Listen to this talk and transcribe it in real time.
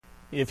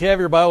If you have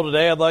your Bible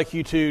today, I'd like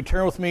you to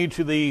turn with me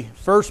to the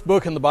first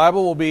book in the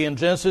Bible. We'll be in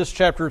Genesis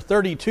chapter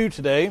 32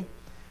 today,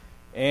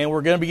 and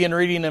we're going to begin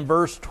reading in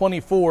verse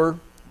 24.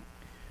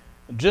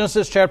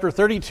 Genesis chapter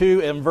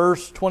 32 and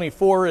verse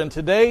 24, and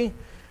today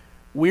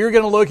we're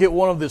going to look at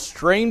one of the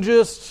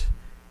strangest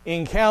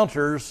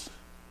encounters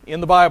in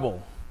the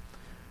Bible.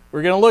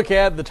 We're going to look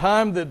at the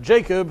time that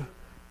Jacob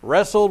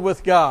wrestled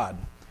with God,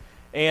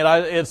 and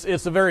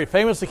it's a very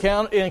famous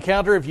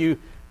encounter. If you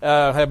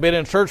have been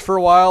in church for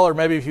a while, or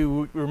maybe if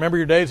you remember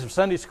your days of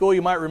Sunday school,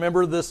 you might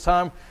remember this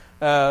time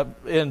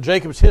in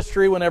Jacob's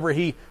history whenever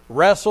he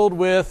wrestled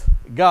with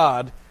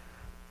God,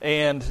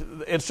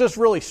 and it's just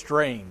really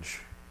strange.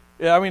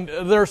 I mean,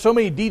 there are so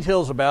many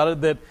details about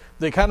it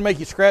that kind of make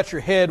you scratch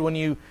your head when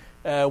you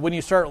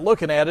start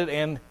looking at it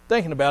and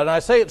thinking about it. And I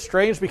say it's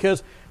strange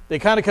because it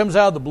kind of comes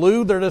out of the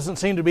blue. There doesn't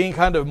seem to be any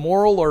kind of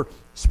moral or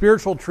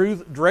spiritual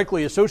truth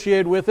directly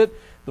associated with it.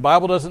 The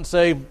Bible doesn't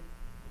say,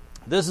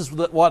 this is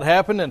what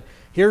happened, and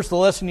here's the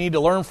lesson you need to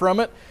learn from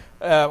it.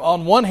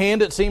 On one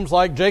hand, it seems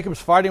like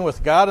Jacob's fighting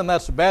with God, and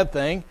that's a bad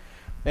thing.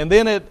 And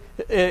then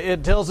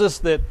it tells us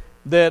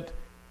that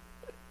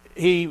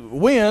he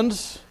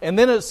wins, and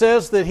then it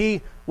says that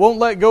he won't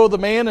let go of the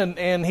man,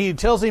 and he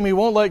tells him he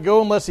won't let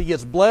go unless he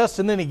gets blessed,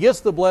 and then he gets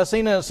the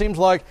blessing, and it seems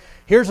like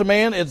here's a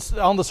man, it's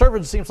on the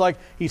surface it seems like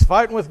he's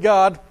fighting with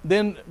God,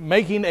 then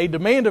making a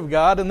demand of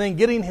God, and then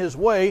getting his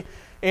way,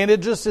 and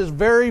it just is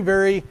very,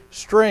 very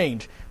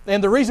strange.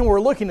 And the reason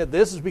we're looking at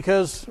this is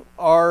because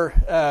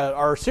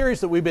our series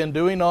that we've been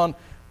doing on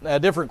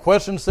different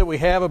questions that we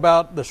have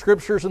about the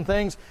Scriptures and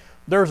things,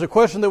 there was a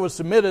question that was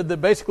submitted that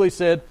basically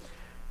said,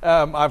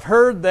 I've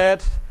heard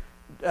that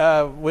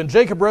when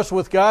Jacob wrestled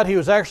with God, he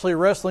was actually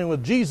wrestling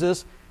with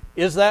Jesus.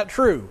 Is that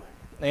true?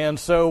 And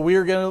so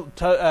we're going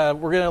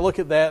to look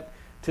at that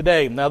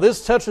today. Now,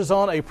 this touches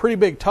on a pretty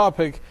big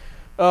topic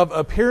of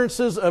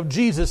appearances of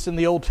Jesus in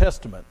the Old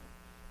Testament.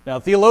 Now,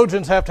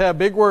 theologians have to have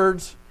big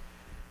words,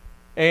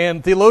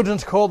 and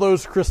theologians call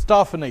those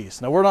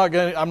Christophanies. Now,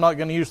 I'm not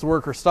going to use the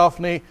word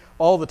Christophany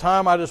all the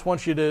time. I just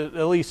want you to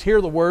at least hear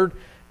the word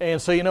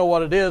and so you know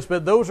what it is.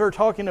 But those are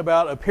talking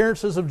about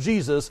appearances of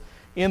Jesus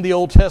in the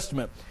Old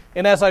Testament.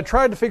 And as I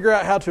tried to figure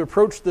out how to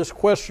approach this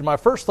question, my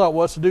first thought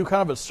was to do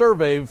kind of a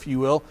survey, if you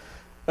will,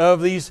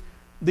 of these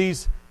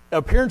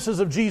appearances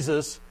of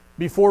Jesus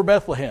before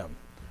Bethlehem.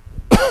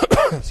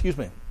 Excuse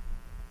me.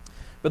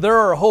 But there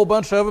are a whole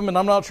bunch of them, and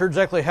I'm not sure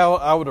exactly how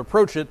I would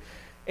approach it.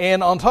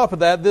 And on top of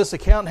that, this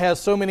account has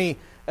so many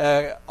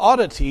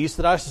oddities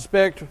that I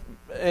suspect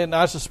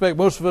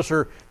most of us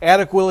are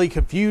adequately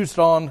confused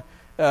on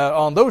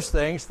those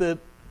things that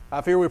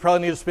I fear we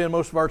probably need to spend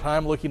most of our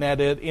time looking at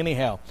it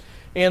anyhow.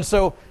 And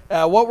so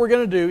what we're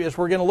going to do is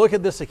we're going to look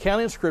at this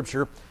account in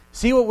Scripture,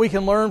 see what we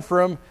can learn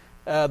from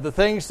the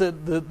things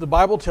that the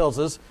Bible tells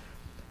us,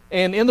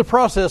 and in the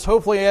process,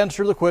 hopefully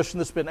answer the question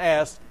that's been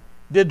asked,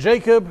 did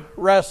Jacob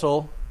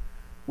wrestle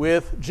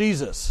with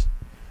Jesus?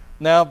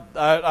 Now,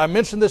 I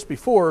mentioned this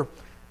before,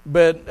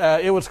 but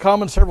it was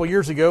common several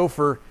years ago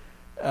for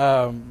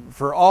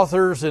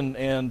authors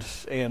and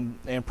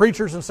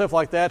preachers and stuff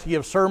like that to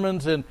give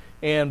sermons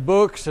and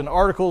books and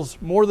articles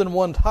more than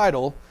one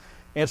title.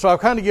 And so I've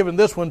kind of given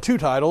this one two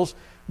titles,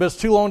 but it's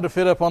too long to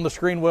fit up on the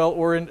screen well,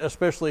 or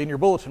especially in your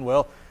bulletin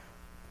well.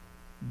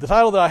 The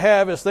title that I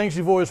have is Things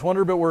You've Always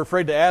Wondered But Were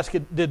Afraid to Ask.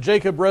 Did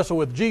Jacob wrestle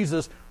with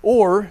Jesus?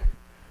 Or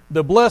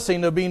The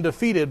Blessing of Being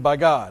Defeated by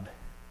God.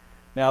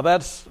 Now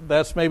that's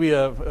maybe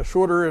a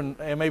shorter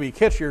and maybe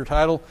catchier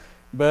title,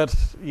 but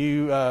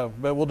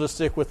we'll just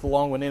stick with the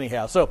long one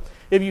anyhow. So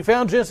if you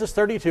found Genesis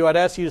 32, I'd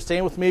ask you to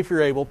stand with me if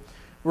you're able.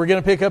 We're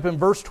going to pick up in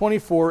verse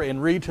 24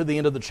 and read to the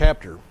end of the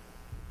chapter.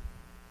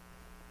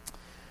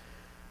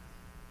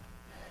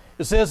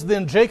 It says,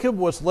 Then Jacob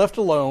was left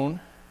alone,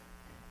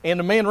 and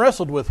a man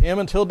wrestled with him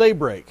until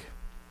daybreak.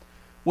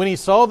 When he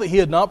saw that he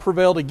had not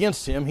prevailed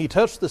against him, he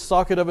touched the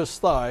socket of his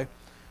thigh.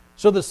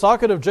 So the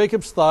socket of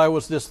Jacob's thigh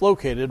was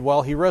dislocated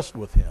while he wrestled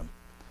with him.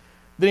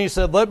 Then he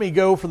said, Let me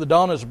go, for the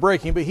dawn is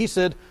breaking. But he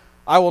said,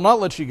 I will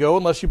not let you go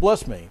unless you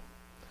bless me.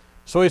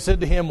 So he said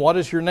to him, What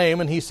is your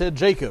name? And he said,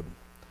 Jacob.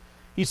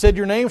 He said,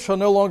 Your name shall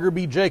no longer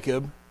be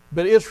Jacob,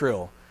 but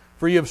Israel,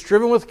 for you have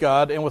striven with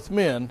God and with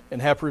men,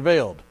 and have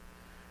prevailed.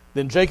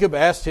 Then Jacob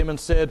asked him and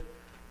said,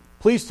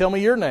 Please tell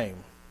me your name.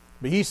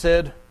 But he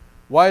said,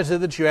 Why is it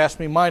that you ask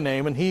me my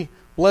name? And he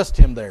blessed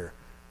him there.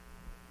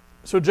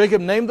 So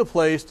Jacob named the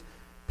place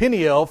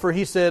Peniel, for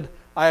he said,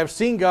 I have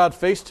seen God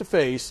face to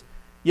face,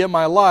 yet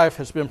my life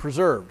has been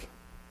preserved.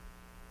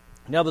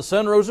 Now the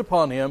sun rose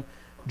upon him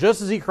just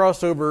as he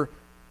crossed over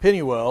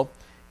Peniel,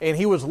 and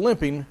he was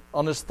limping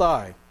on his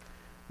thigh.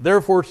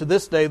 Therefore to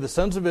this day the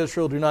sons of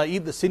Israel do not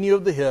eat the sinew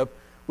of the hip,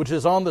 which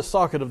is on the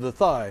socket of the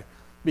thigh,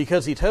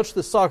 because he touched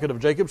the socket of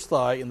Jacob's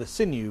thigh in the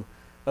sinew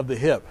of the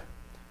hip.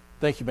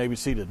 Thank you. You may be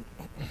seated.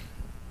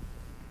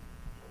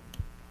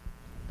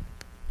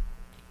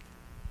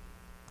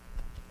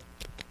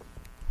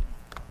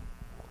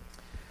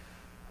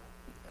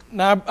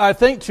 Now, I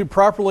think to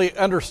properly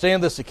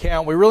understand this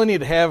account, we really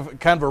need to have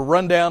kind of a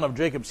rundown of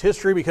Jacob's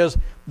history, because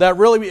that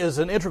really is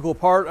an integral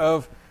part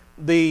of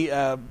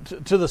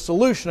to the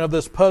solution of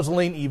this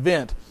puzzling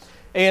event.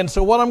 And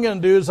so what I'm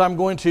going to do is I'm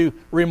going to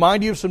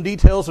remind you of some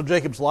details of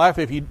Jacob's life.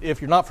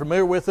 If you're not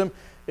familiar with them,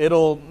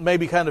 it'll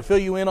maybe kind of fill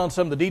you in on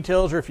some of the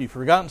details, or if you've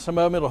forgotten some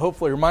of them, it'll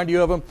hopefully remind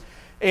you of them.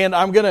 And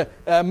I'm going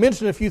to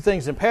mention a few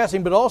things in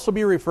passing, but also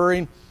be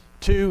referring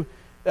to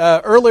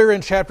earlier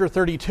in chapter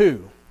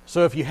 32.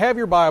 So if you have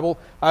your Bible,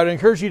 I would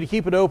encourage you to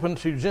keep it open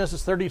to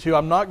Genesis 32.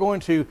 I'm not going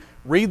to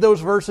read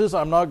those verses.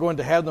 I'm not going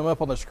to have them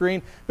up on the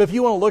screen. But if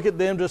you want to look at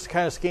them, just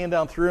kind of scan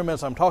down through them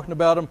as I'm talking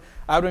about them,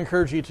 I would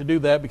encourage you to do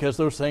that because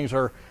those things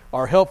are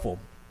helpful.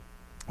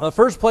 The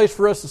first place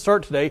for us to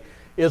start today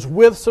is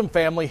with some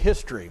family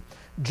history.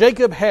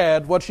 Jacob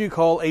had what you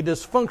call a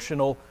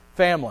dysfunctional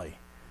family.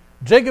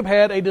 Jacob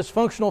had a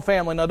dysfunctional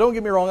family. Now, don't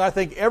get me wrong. I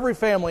think every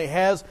family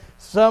has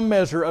some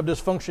measure of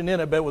dysfunction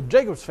in it. But with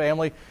Jacob's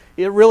family,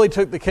 it really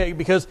took the cake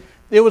because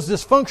it was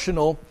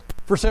dysfunctional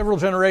for several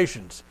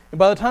generations. And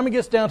by the time it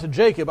gets down to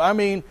Jacob, I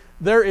mean,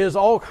 there is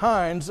all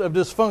kinds of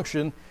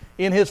dysfunction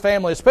in his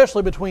family,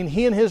 especially between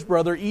he and his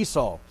brother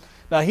Esau.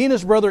 Now, he and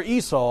his brother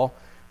Esau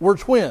were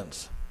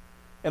twins,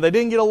 and they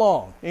didn't get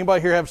along.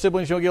 Anybody here have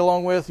siblings you don't get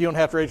along with? You don't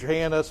have to raise your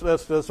hand. That's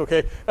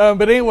okay.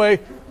 But anyway,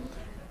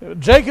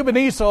 Jacob and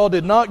Esau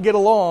did not get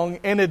along,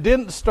 and it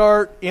didn't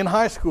start in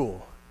high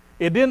school.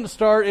 It didn't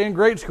start in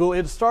grade school.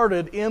 It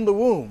started in the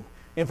womb.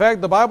 In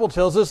fact, the Bible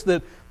tells us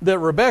that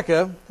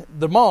Rebekah,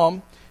 the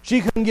mom,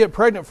 she couldn't get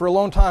pregnant for a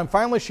long time.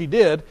 Finally, she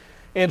did,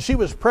 and she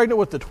was pregnant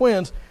with the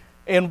twins,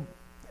 and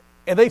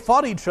they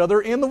fought each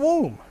other in the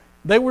womb.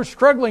 They were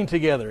struggling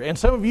together. And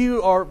some of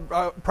you are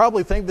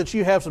probably think that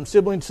you have some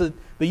siblings that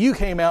you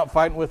came out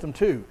fighting with them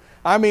too.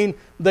 I mean,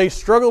 they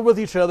struggled with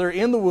each other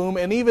in the womb,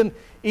 and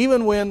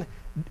even when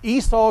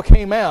Esau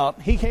came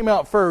out, he came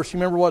out first. You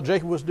remember what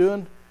Jacob was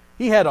doing?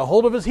 He had a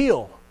hold of his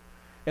heel.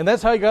 And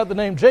that's how he got the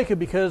name Jacob,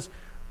 because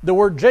the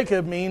word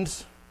Jacob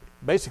means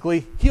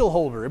basically heel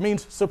holder. It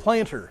means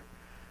supplanter.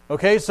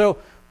 Okay, so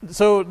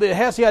it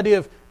has the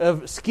idea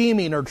of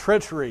scheming or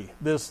treachery,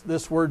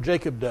 this word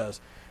Jacob does.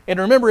 And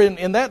remember,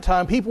 in that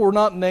time, people were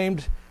not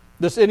named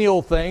this any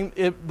old thing.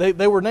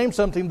 They were named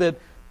something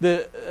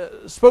that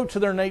spoke to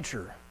their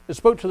nature. It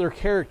spoke to their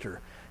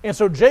character. And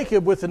so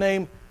Jacob, with the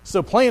name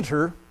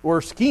supplanter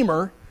or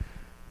schemer,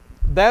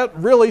 that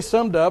really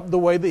summed up the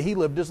way that he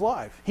lived his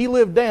life. He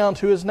lived down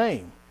to his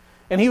name.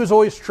 And he was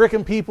always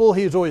tricking people.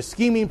 He was always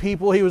scheming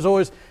people. He was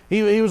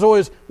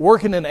always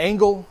working an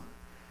angle.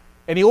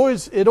 And it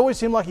always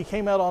seemed like he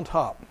came out on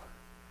top.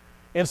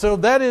 And so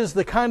that is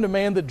the kind of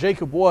man that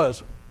Jacob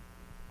was.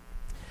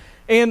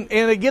 And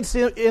it gets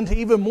into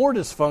even more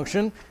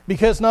dysfunction,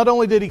 because not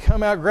only did he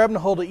come out grabbing a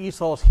hold of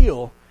Esau's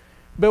heel,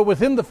 but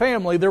within the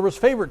family there was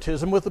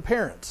favoritism with the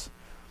parents.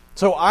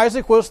 So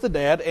Isaac was the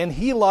dad, and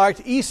he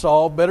liked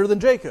Esau better than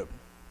Jacob.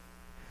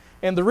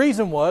 And the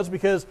reason was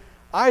because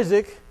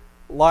Isaac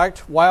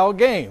liked wild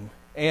game,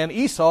 and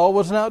Esau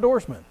was an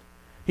outdoorsman.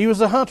 He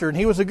was a hunter, and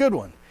he was a good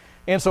one.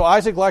 And so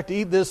Isaac liked to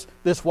eat this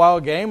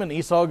wild game, and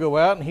Esau would go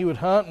out, and he would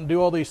hunt and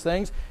do all these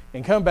things,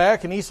 and come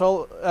back, and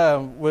Esau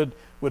would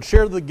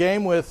share the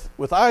game with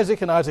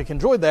Isaac, and Isaac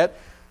enjoyed that.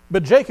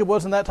 But Jacob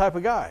wasn't that type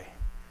of guy.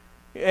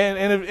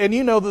 And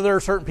you know that there are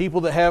certain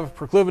people that have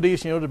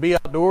proclivities, to be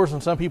outdoors,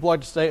 and some people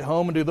like to stay at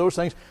home and do those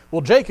things.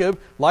 Well, Jacob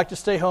liked to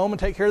stay home and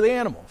take care of the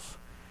animals.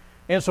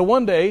 And so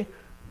one day,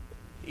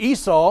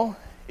 Esau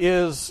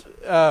is,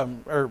 let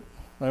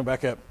me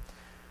back up.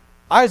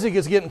 Isaac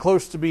is getting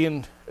close to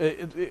being,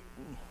 let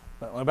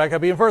me back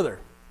up even further.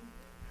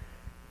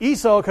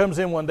 Esau comes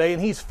in one day,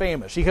 and he's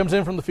famished. He comes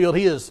in from the field.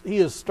 He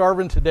is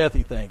starving to death,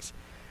 he thinks.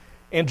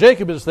 And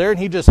Jacob is there, and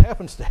he just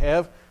happens to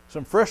have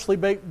some freshly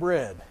baked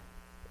bread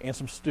and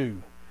some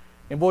stew.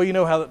 And boy, you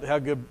know how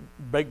good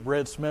baked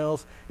bread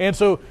smells. And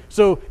so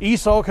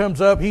Esau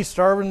comes up. He's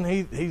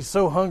starving. He's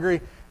so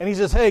hungry, and he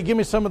says, "Hey, give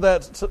me some of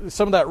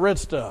that red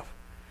stuff."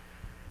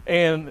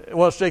 And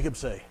what's Jacob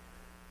say?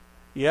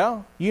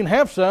 "Yeah, you can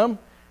have some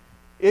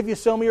if you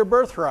sell me your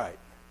birthright."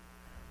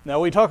 Now,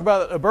 we talk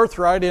about a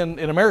birthright in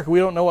America. We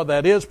don't know what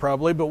that is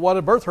probably, but what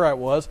a birthright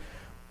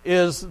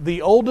is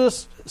the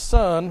oldest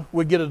son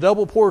would get a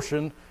double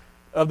portion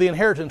of the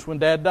inheritance when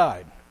dad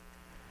died.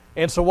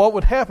 And so what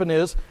would happen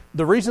is,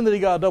 the reason that he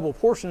got a double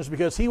portion is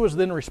because he was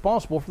then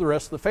responsible for the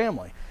rest of the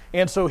family.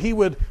 And so he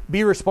would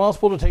be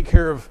responsible to take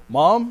care of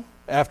mom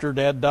after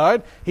dad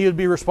died. He would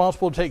be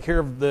responsible to take care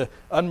of the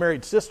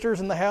unmarried sisters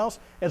in the house.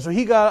 And so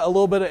he got a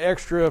little bit of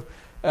extra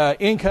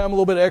income, a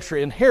little bit of extra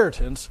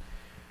inheritance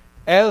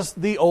as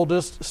the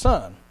oldest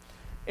son.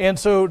 And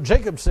so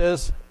Jacob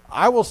says,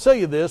 "I will sell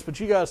you this, but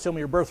you got to sell me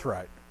your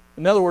birthright."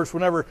 In other words,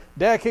 whenever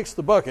dad kicks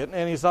the bucket,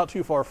 and he's not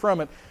too far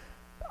from it,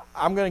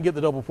 I'm going to get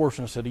the double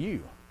portion instead of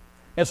you.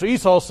 And so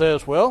Esau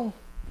says, "Well,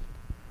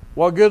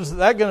 what good is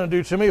that going to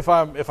do to me if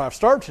I've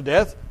starved to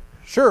death?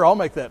 Sure, I'll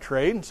make that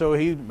trade." And so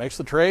he makes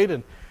the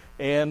trade,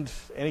 and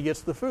he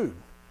gets the food.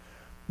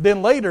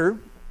 Then later,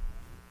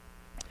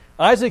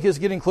 Isaac is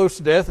getting close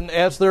to death, and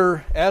as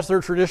their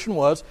tradition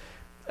was,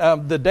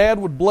 the dad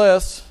would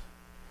bless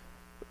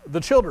the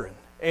children.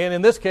 And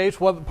in this case,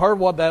 part of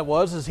what that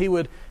was is he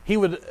would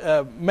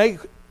make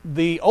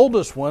the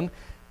oldest one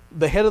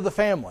the head of the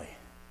family.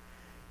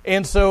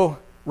 And so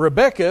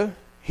Rebekah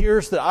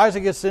hears that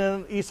Isaac has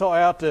sent Esau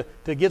out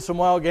to get some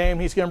wild game.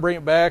 He's going to bring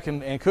it back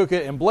and cook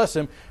it and bless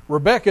him.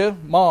 Rebekah,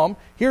 mom,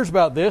 hears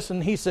about this,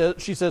 and she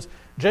says,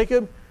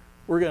 Jacob,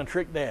 we're going to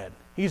trick Dad.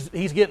 He's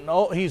getting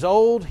old. He's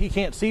old. He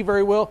can't see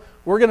very well.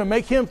 We're going to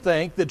make him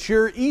think that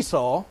you're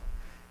Esau,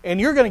 and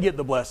you're going to get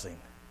the blessing.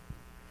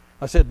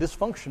 I said,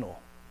 dysfunctional.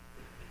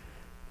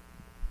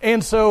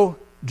 And so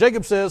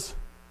Jacob says,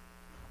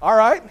 all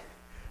right.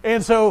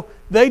 And so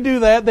they do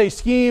that. They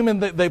scheme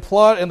and they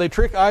plot and they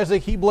trick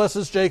Isaac. He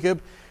blesses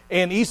Jacob.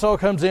 And Esau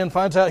comes in,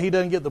 finds out he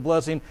doesn't get the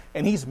blessing,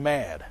 and he's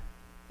mad.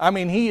 I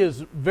mean, he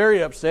is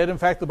very upset. In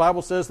fact, the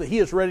Bible says that he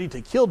is ready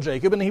to kill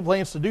Jacob, and he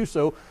plans to do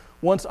so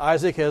once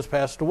Isaac has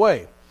passed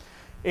away.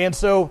 And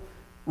so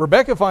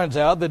Rebekah finds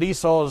out that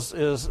Esau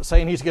is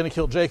saying he's going to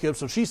kill Jacob.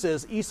 So she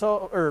says,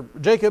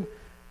 Jacob,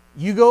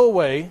 you go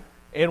away.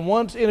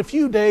 And in a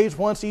few days,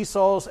 once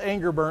Esau's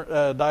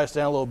anger dies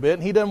down a little bit,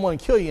 and he doesn't want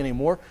to kill you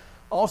anymore,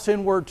 I'll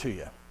send word to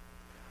you.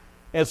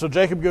 And so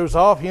Jacob goes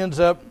off. He ends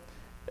up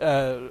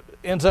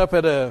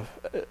at a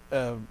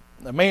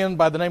man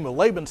by the name of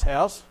Laban's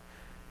house.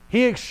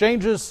 He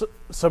exchanges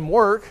some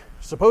work,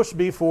 supposed to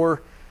be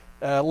for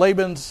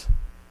Laban's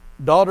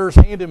daughter's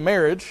hand in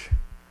marriage.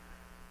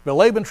 But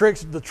Laban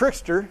tricks the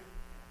trickster,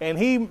 and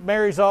he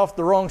marries off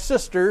the wrong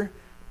sister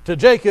to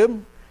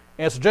Jacob.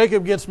 And so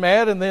Jacob gets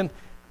mad, and then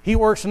he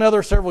works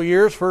another several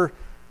years for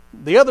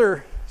the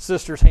other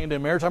sister's hand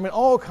in marriage. I mean,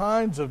 all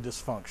kinds of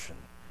dysfunction.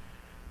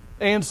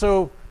 And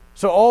so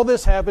all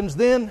this happens.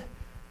 Then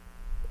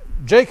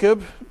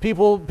Jacob,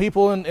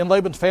 people in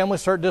Laban's family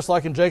start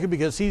disliking Jacob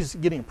because he's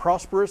getting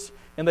prosperous,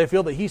 and they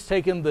feel that he's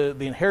taken the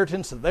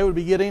inheritance that they would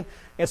be getting.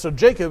 And so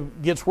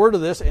Jacob gets word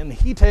of this, and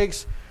he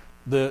takes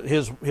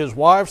his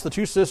wives, the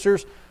two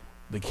sisters,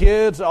 the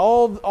kids,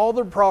 all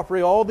their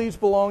property, all these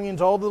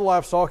belongings, all the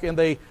livestock, and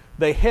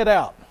they head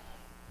out.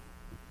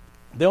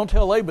 They don't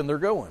tell Laban they're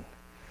going.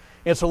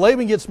 And so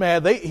Laban gets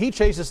mad. He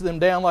chases them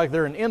down like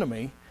they're an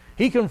enemy.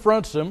 He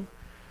confronts them.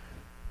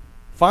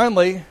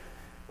 Finally,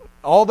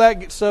 all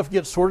that stuff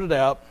gets sorted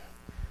out.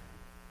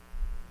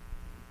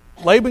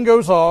 Laban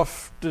goes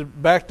off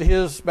back to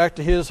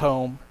his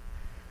home.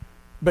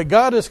 But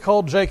God has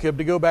called Jacob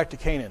to go back to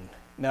Canaan.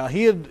 Now,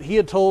 he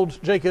had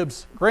told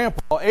Jacob's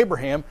grandpa,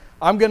 Abraham,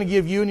 I'm going to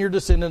give you and your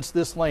descendants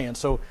this land.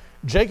 So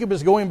Jacob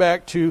is going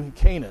back to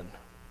Canaan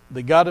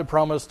that God had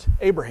promised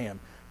Abraham.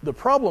 The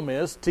problem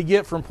is, to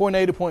get from point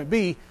A to point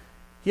B,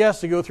 he has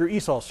to go through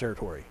Esau's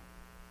territory.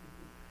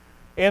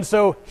 And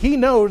so he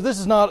knows, this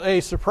is not a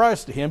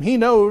surprise to him, he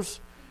knows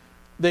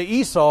that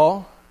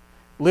Esau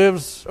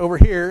lives over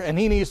here, and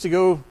he needs to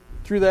go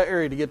through that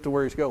area to get to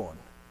where he's going.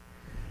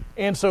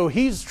 And so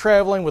he's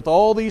traveling with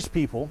all these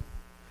people,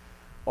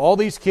 all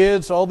these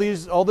kids, all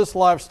this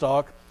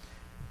livestock,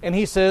 and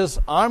he says,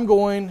 I'm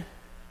going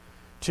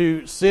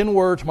to send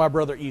word to my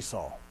brother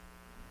Esau.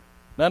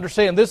 Now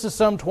understand, this is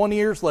some 20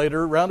 years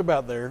later, round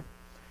about there.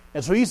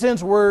 And so he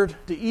sends word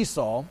to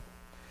Esau.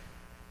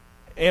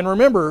 And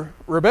remember,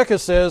 Rebekah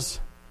says,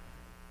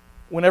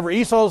 whenever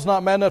Esau's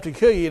not mad enough to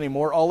kill you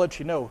anymore, I'll let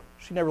you know.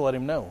 She never let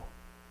him know.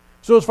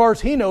 So as far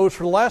as he knows,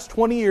 for the last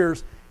 20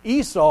 years,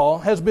 Esau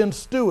has been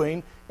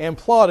stewing and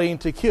plotting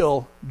to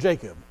kill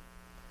Jacob.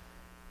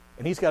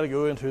 And he's got to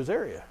go into his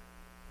area.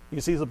 You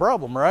see the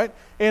problem, right?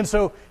 And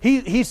so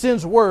he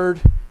sends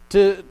word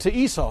to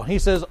Esau. He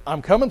says,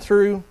 I'm coming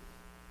through.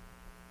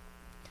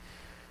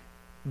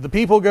 The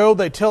people go,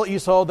 they tell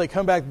Esau, they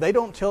come back. They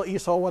don't tell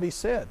Esau what he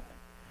said.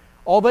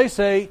 All they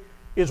say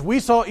is, we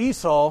saw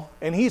Esau,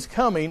 and he's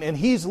coming, and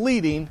he's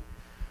leading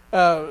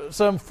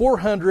some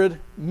 400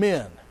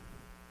 men.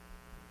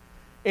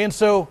 And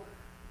so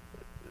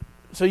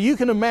you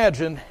can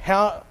imagine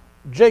how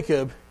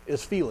Jacob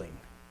is feeling.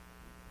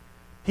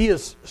 He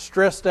is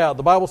stressed out.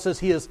 The Bible says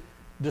he is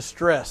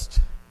distressed.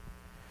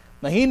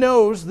 Now he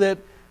knows that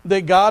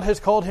God has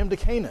called him to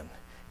Canaan.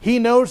 He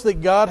knows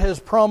that God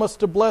has promised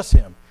to bless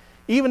him.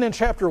 Even in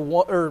chapter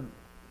 1 or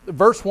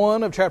verse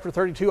 1 of chapter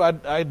 32,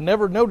 I'd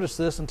never noticed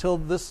this until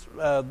this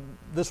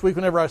week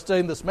whenever I was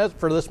studying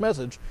for this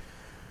message.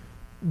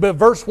 But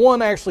verse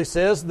 1 actually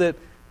says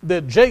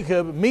that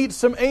Jacob meets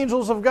some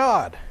angels of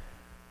God.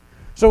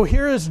 So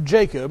here is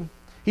Jacob.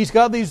 He's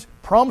got these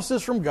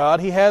promises from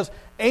God. He has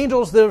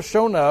angels that have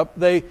shown up.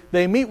 They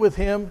meet with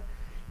him.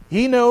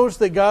 He knows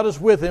that God is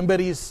with him, but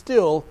he's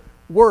still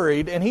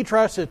worried, and he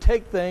tries to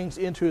take things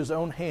into his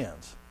own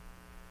hands.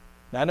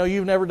 Now, I know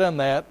you've never done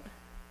that,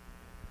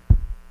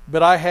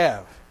 but I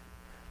have.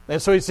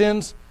 And so he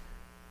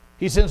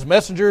sends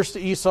messengers to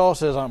Esau,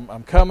 says,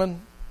 I'm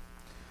coming.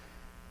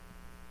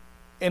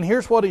 And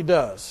here's what he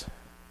does.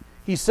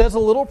 He says a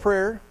little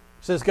prayer,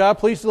 says, God,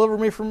 please deliver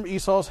me from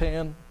Esau's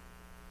hand.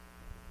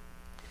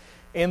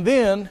 And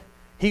then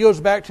he goes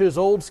back to his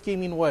old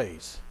scheming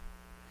ways.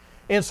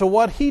 And so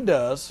what he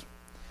does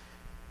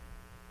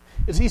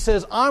is he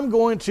says, I'm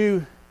going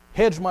to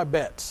hedge my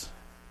bets.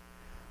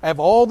 I have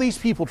all these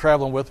people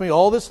traveling with me,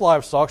 all this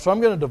livestock, so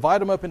I'm going to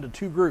divide them up into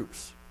two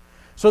groups.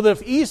 So that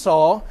if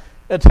Esau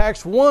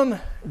attacks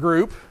one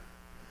group,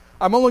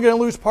 I'm only going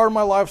to lose part of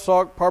my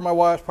livestock, part of my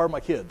wife, part of my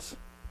kids.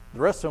 The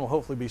rest of them will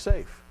hopefully be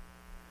safe.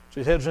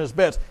 So he's hedging his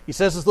bets. He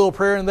says this little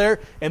prayer in there,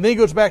 and then he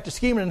goes back to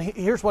scheming, and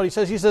here's what he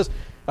says. He says,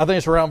 I think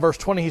it's around verse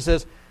 20, he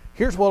says,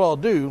 here's what I'll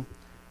do.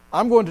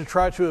 I'm going to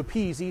try to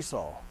appease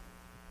Esau.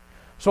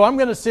 So I'm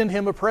going to send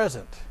him a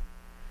present.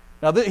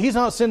 Now, he's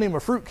not sending him a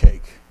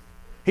fruitcake.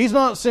 He's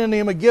not sending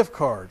him a gift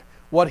card.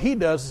 What he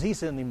does is he's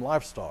sending him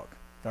livestock.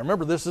 Now,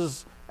 remember, this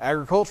is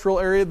agricultural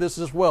area. This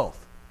is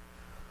wealth.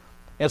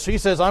 And so he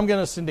says, I'm going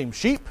to send him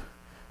sheep.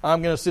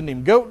 I'm going to send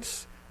him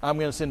goats. I'm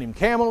going to send him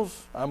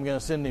camels. I'm going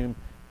to send him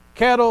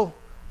cattle.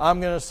 I'm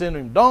going to send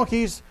him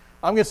donkeys.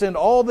 I'm going to send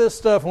all this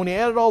stuff. When he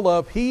add it all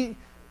up, he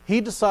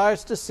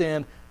decides to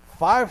send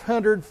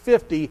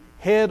 550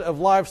 head of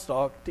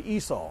livestock to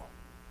Esau.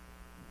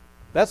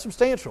 That's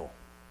substantial.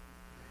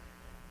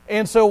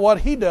 And so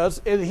what he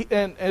does,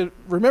 and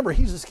remember,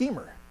 he's a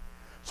schemer.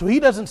 So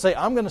he doesn't say,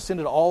 I'm going to send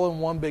it all in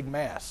one big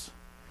mass.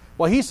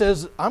 Well, he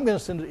says, I'm going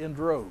to send it in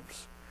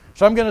droves.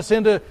 So I'm going to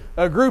send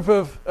a group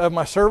of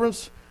my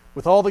servants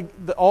with all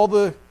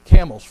the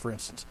camels, for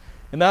instance.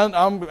 And then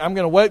I'm going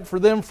to wait for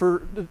them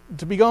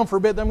to be gone for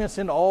a bit. Then I'm going to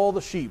send all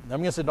the sheep. I'm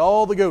going to send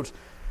all the goats.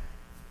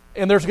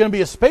 And there's going to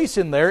be a space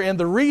in there. And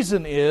the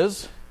reason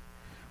is,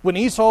 when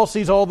Esau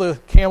sees all the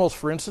camels,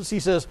 for instance, he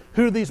says,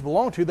 who do these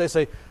belong to? They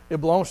say,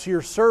 it belongs to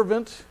your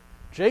servant,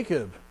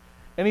 Jacob.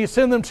 And he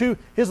sends them to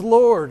his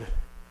lord,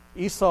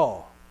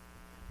 Esau.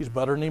 He's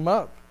buttering him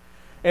up.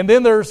 And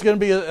then there's going to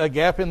be a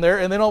gap in there.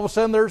 And then all of a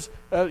sudden there's,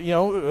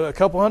 a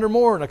couple hundred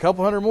more and a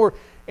couple hundred more.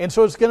 And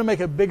so it's going to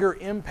make a bigger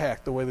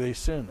impact the way they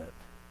send it.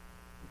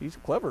 He's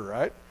clever,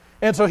 right?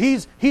 And so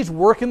he's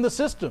working the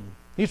system.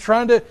 He's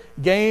trying to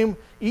game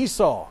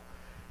Esau.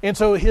 And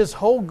so his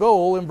whole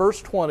goal in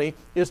verse 20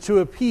 is to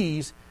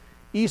appease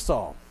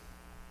Esau.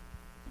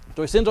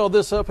 So he sends all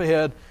this up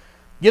ahead,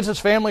 gets his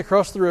family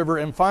across the river,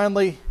 and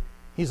finally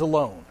he's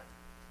alone.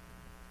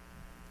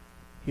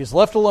 He's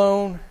left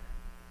alone,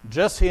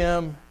 just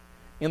him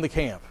in the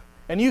camp.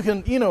 And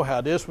you know how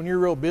it is when you're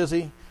real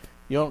busy.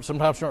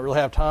 Sometimes you don't really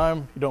have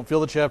time. You don't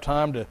feel that you have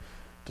time to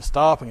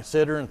stop and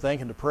consider and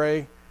think and to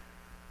pray.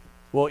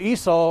 Well,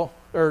 Jacob,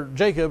 I'm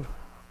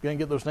going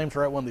to get those names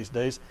right one of these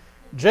days.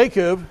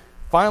 Jacob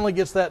finally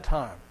gets that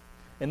time.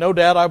 And no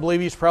doubt, I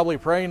believe he's probably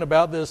praying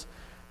about this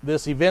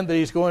event that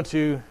he's going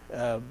to,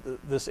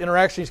 this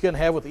interaction he's going to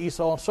have with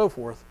Esau and so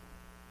forth.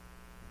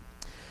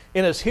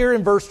 And it's here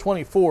in verse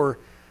 24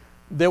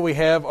 that we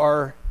have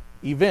our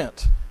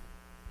event.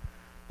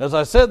 As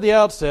I said at the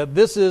outset,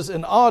 this is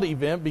an odd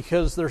event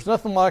because there's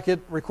nothing like it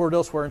recorded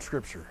elsewhere in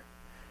Scripture.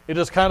 It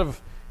just kind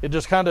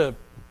of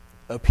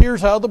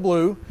appears out of the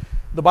blue.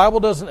 The Bible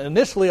doesn't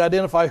initially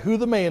identify who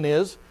the man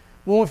is.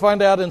 When we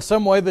find out in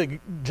some way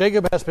that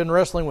Jacob has been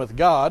wrestling with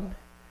God,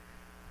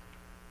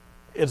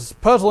 it's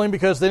puzzling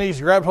because then he's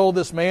grabbed hold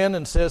of this man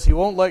and says he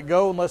won't let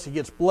go unless he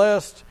gets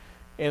blessed.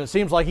 And it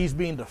seems like he's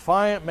being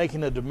defiant,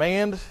 making a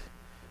demand.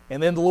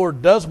 And then the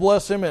Lord does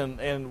bless him.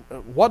 And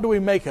what do we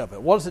make of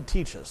it? What does it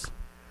teach us?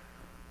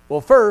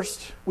 Well,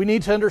 first, we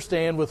need to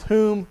understand with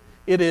whom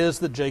it is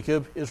that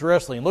Jacob is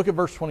wrestling. Look at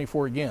verse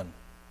 24 again.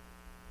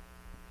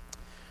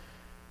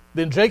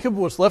 Then Jacob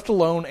was left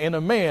alone, and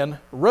a man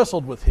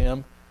wrestled with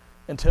him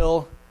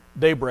until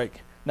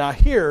daybreak. Now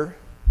here,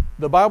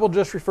 the Bible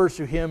just refers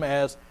to him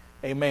as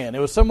a man. It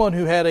was someone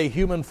who had a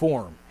human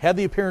form, had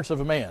the appearance of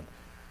a man.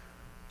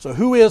 So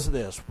who is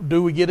this?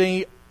 Do we get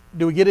any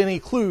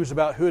clues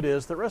about who it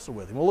is that wrestled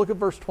with him? We'll look at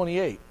verse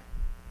 28.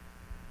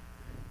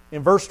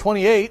 In verse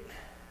 28,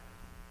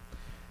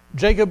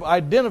 Jacob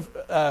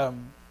the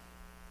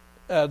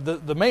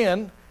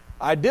man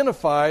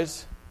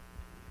identifies.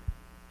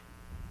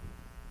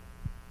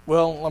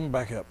 Well, let me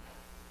back up.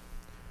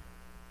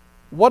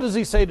 What does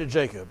he say to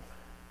Jacob?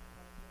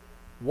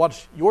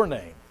 What's your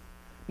name?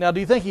 Now, do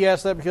you think he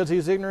asked that because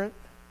he's ignorant?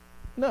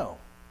 No.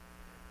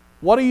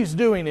 What he's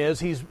doing is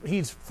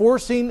he's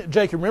forcing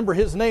Jacob. Remember,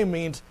 his name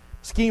means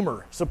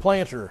schemer,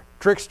 supplanter,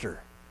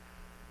 trickster.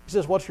 He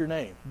says, what's your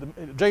name?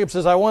 Jacob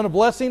says, I want a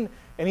blessing.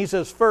 And he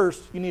says,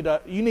 first, you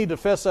need to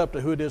fess up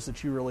to who it is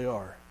that you really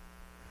are.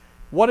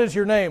 What is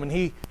your name? And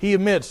he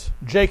admits,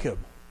 Jacob,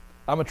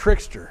 I'm a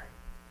trickster.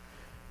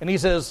 And he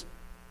says,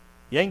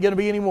 you ain't going to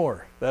be any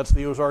more. That's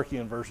the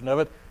Ozarkian version of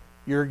it.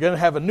 You're going to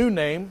have a new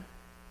name,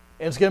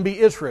 and it's going to be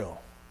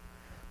Israel.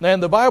 Now, in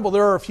the Bible,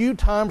 there are a few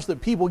times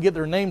that people get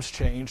their names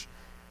changed,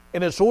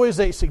 and it's always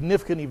a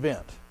significant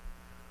event.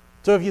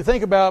 So if you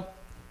think about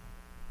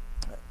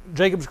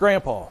Jacob's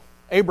grandpa,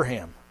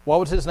 Abraham,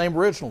 what was his name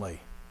originally?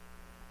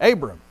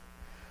 Abram.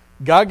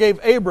 God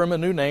gave Abram a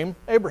new name,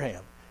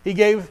 Abraham. He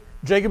gave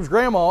Jacob's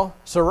grandma,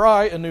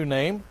 Sarai, a new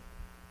name,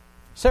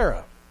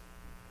 Sarah.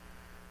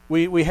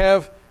 We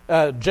have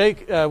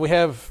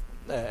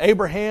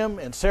Abraham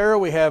and Sarah.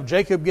 We have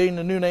Jacob getting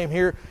a new name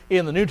here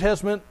in the New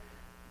Testament.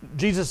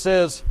 Jesus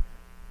says,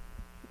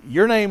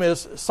 your name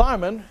is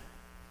Simon,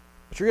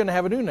 but you're going to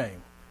have a new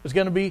name. It's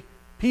going to be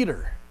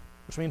Peter,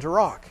 which means a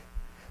rock.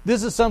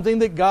 This is something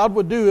that God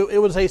would do. It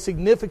was a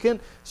significant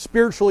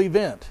spiritual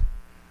event.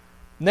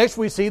 Next,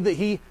 we see that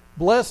he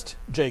blessed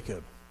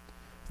Jacob.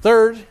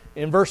 Third,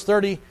 in verse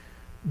 30,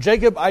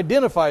 Jacob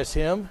identifies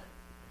him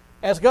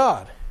as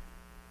God.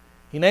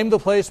 He named the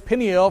place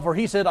Peniel, for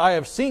he said, I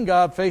have seen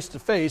God face to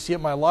face, yet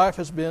my life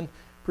has been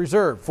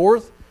preserved.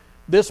 Fourth,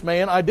 this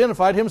man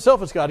identified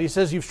himself as God. He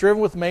says, you've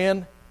striven with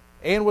man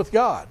and with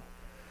God.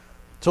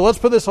 So let's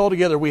put this all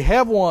together. We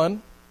have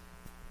one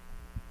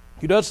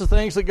who does the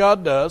things that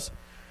God does.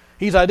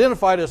 He's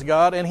identified as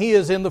God, and he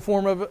is in the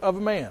form of a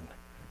man.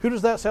 Who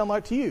does that sound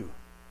like to you?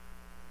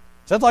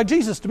 Sounds like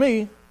Jesus to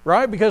me,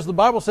 right? Because the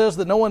Bible says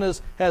that no one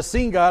has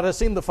seen God, has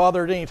seen the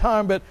Father at any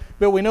time, but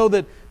we know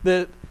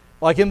that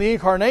like in the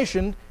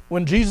incarnation,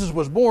 when Jesus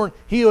was born,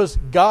 he was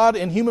God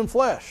in human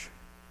flesh.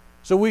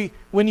 So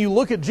when you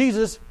look at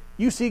Jesus,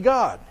 you see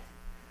God.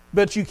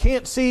 But you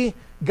can't see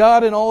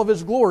God in all of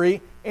his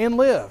glory and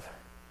live.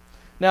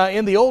 Now,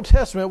 in the Old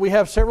Testament, we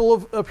have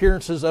several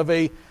appearances of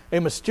a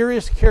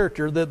mysterious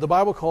character that the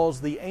Bible calls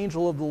the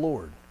angel of the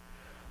Lord.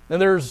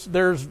 And there's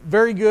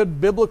very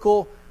good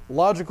biblical,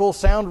 logical,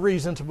 sound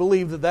reason to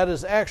believe that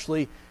is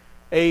actually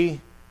a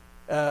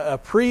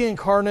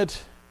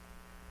pre-incarnate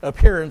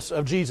appearance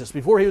of Jesus.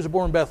 Before he was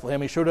born in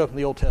Bethlehem, he showed up in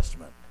the Old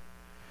Testament.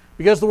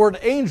 Because the word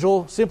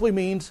angel simply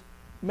means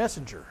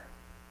messenger.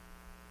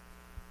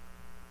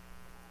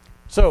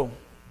 So,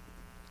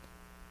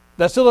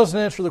 that still doesn't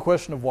answer the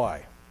question of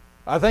why.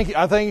 I think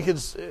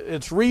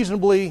it's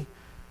reasonably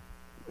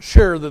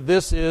sure that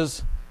this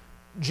is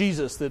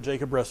Jesus that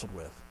Jacob wrestled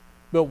with.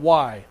 But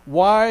why?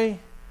 Why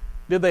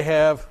did they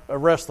have a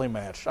wrestling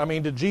match? I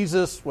mean, did he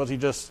just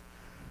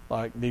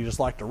like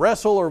to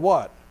wrestle or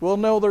what? Well,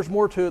 no, there's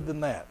more to it than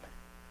that.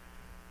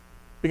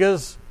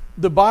 Because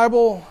the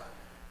Bible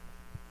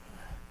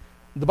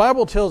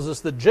tells us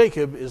that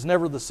Jacob is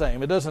never the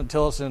same. It doesn't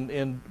tell us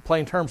in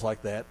plain terms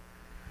like that.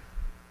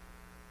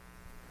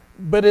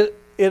 But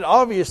it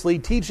obviously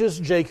teaches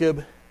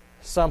Jacob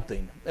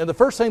something. And the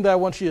first thing that I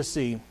want you to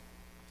see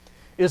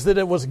is that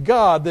it was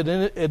God that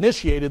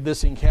initiated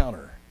this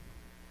encounter.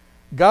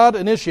 God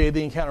initiated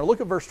the encounter.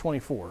 Look at verse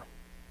 24. It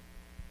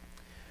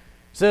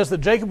says that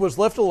Jacob was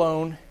left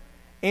alone,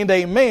 and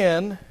a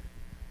man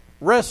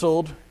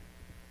wrestled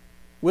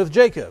with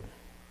Jacob.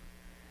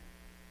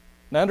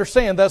 Now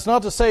understand, that's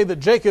not to say that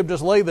Jacob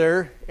just lay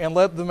there and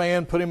let the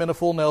man put him in a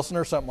full Nelson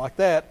or something like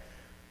that.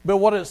 But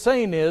what it's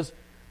saying is,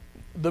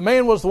 the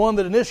man was the one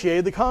that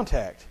initiated the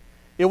contact.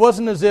 It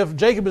wasn't as if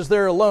Jacob is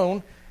there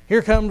alone.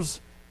 Here comes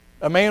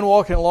a man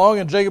walking along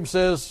and Jacob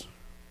says,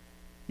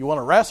 you want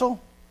to wrestle?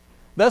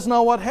 That's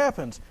not what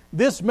happens.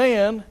 This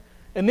man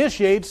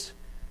initiates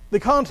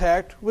the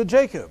contact with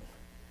Jacob.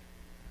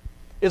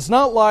 It's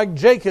not like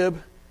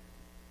Jacob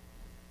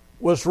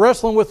was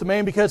wrestling with the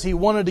man because he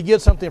wanted to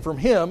get something from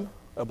him,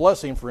 a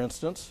blessing for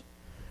instance,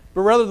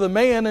 but rather the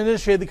man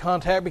initiated the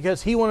contact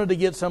because he wanted to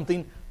get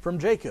something from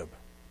Jacob.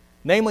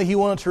 Namely, he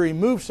wanted to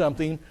remove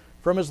something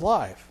from his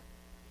life.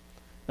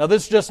 Now,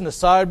 this is just an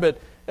aside, but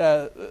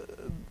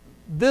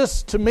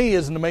this, to me,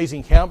 is an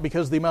amazing count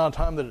because of the amount of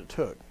time that it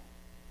took.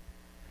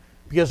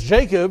 Because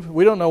Jacob,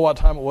 we don't know what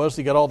time it was.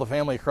 He got all the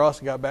family across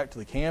and got back to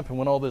the camp and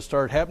when all this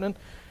started happening.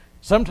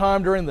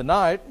 Sometime during the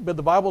night, but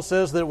the Bible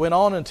says that it went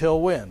on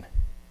until when?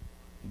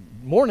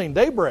 Morning,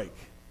 daybreak.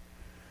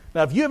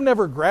 Now, if you have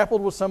never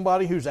grappled with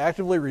somebody who's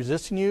actively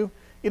resisting you,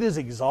 it is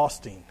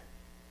exhausting.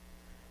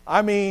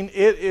 I mean,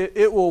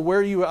 it will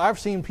wear you. I've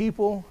seen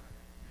people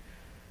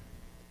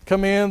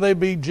come in, they'd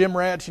be gym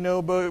rats,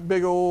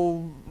 big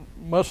old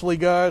muscly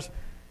guys,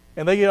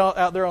 and they get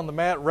out there on the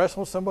mat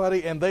wrestling with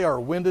somebody, and they are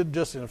winded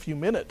just in a few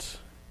minutes.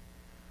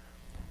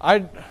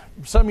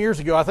 Some years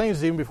ago, I think it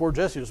was even before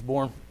Jesse was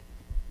born,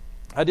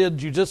 I did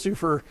jiu-jitsu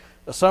for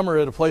a summer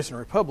at a place in the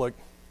Republic.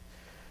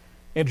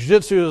 And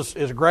jiu-jitsu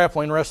is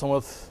grappling, wrestling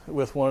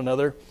with one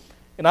another.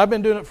 And I've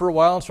been doing it for a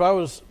while, and so I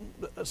was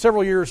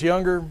several years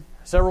younger,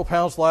 several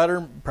pounds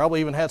lighter,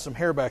 probably even had some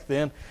hair back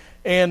then.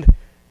 And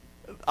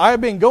I had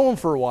been going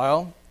for a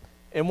while,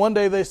 and one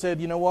day they said,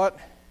 you know what?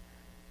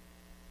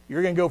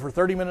 You're going to go for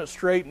 30 minutes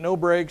straight, no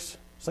breaks,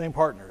 same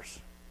partners.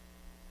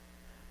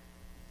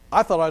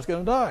 I thought I was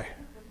going to die.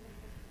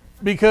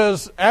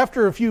 Because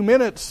after a few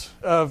minutes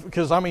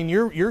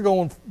you're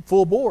going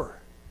full bore.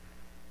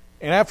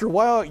 And after a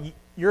while,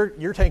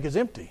 your tank is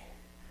empty.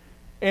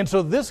 And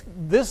so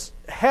this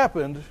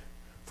happened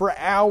for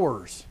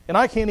hours. And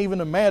I can't even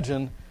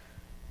imagine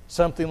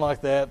something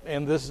like that.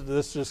 And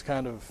this just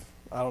kind of,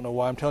 I don't know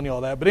why I'm telling you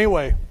all that. But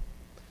anyway,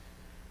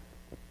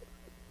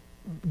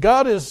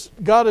 God is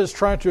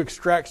trying to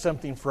extract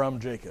something from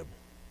Jacob.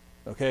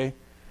 Okay?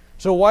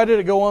 So why did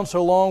it go on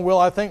so long? Well,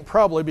 I think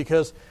probably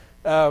because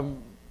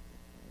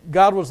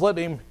God was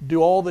letting him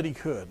do all that he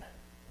could.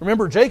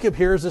 Remember, Jacob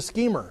here is a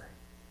schemer.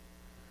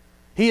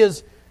 He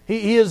is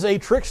a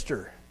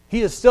trickster.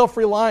 He is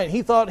self-reliant.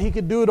 He thought he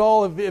could do it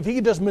all. If he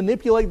could just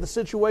manipulate the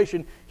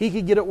situation, he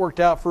could get it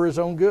worked out for his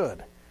own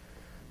good.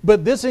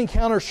 But this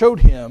encounter showed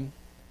him,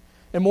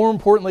 and more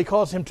importantly,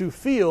 caused him to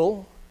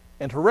feel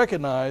and to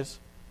recognize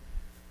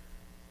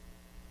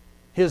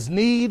his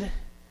need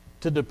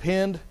to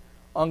depend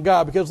on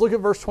God. Because look at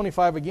verse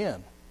 25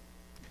 again.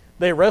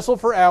 They wrestled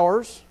for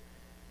hours,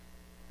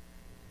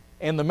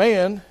 and the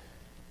man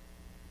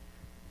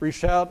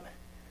reached out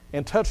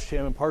and touched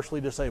him and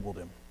partially disabled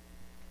him.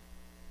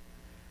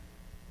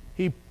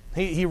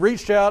 He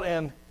reached out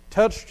and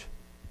touched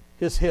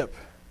his hip.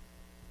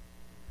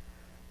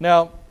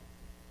 Now,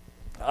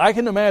 I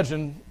can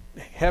imagine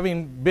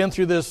having been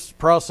through this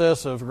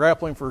process of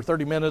grappling for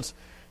 30 minutes,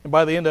 and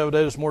by the end of it,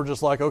 it's more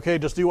just like, okay,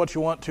 just do what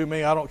you want to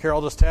me. I don't care.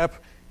 I'll just tap.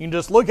 You can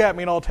just look at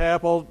me and I'll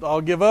tap.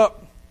 I'll give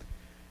up.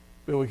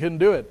 But we couldn't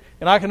do it.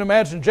 And I can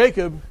imagine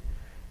Jacob,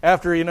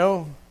 after, 3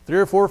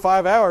 or 4 or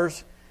 5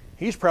 hours,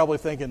 he's probably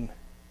thinking,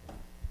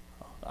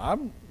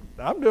 I'm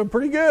doing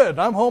pretty good.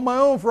 I'm holding my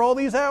own for all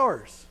these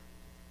hours.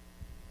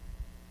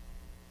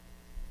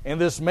 And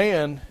this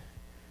man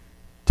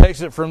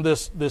takes it from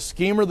this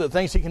schemer that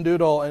thinks he can do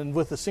it all, and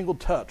with a single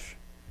touch,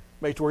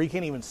 makes it where he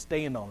can't even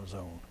stand on his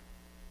own.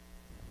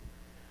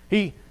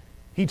 He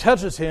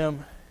touches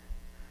him,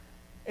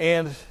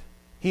 and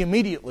he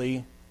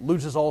immediately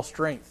loses all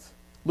strength,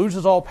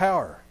 loses all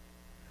power.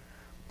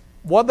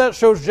 What that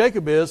shows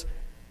Jacob is,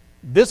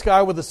 this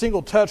guy with a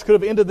single touch could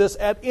have ended this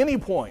at any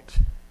point.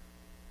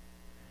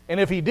 And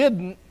if he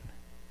didn't,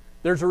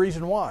 there's a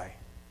reason why.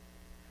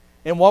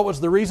 And what was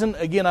the reason?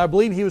 Again, I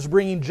believe he was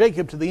bringing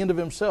Jacob to the end of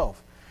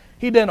himself.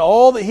 He'd done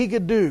all that he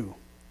could do.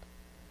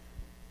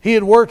 He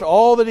had worked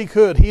all that he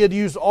could. He had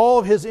used all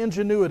of his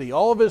ingenuity,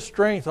 all of his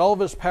strength, all of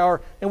his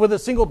power, and with a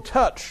single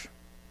touch,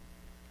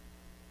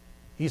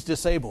 he's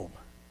disabled.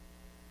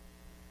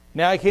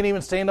 Now he can't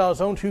even stand on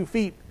his own 2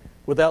 feet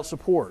without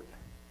support.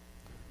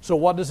 So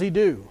what does he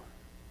do?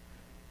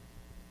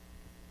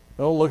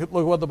 Well, look at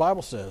what the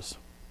Bible says.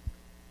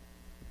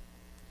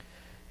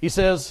 He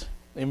says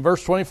in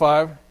verse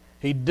 25,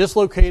 he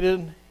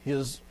dislocated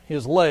his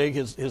leg,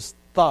 his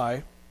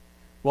thigh,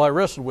 while I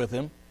wrestled with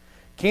him.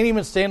 Can't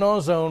even stand on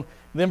his own.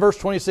 And then verse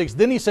 26,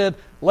 then he said,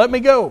 let me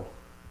go.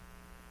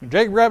 And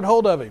Jacob grabbed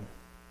hold of him.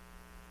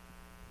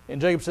 And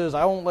Jacob says,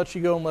 I won't let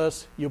you go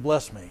unless you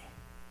bless me.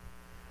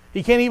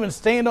 He can't even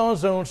stand on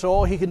his own, so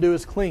all he can do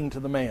is cling to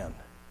the man.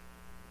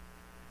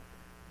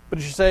 But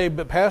you say,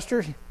 but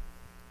Pastor,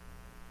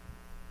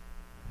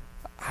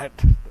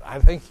 I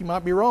think you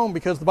might be wrong,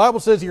 because the Bible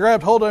says he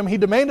grabbed hold of him, he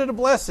demanded a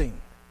blessing.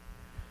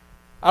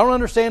 I don't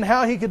understand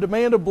how he could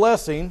demand a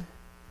blessing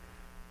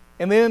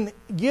and then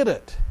get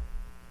it.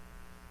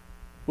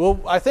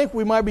 Well, I think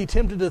we might be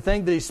tempted to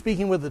think that he's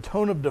speaking with a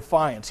tone of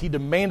defiance. He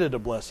demanded a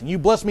blessing. You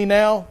bless me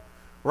now,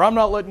 or I'm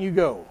not letting you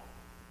go.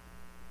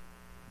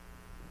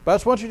 But I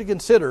just want you to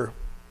consider,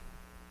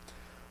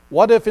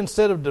 what if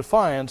instead of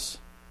defiance,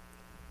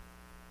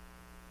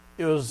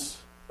 it was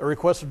a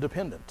request of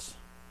dependence?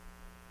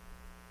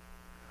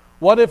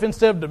 What if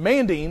instead of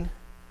demanding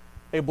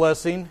a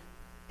blessing,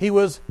 he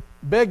was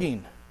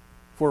begging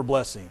for a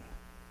blessing?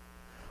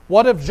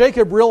 What if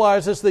Jacob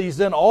realizes that he's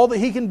done all that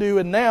he can do,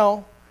 and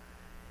now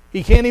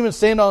he can't even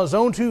stand on his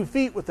own 2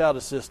 feet without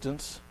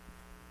assistance?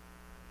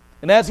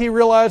 And as he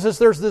realizes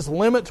there's this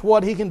limit to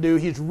what he can do,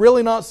 he's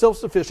really not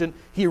self-sufficient.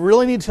 He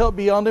really needs help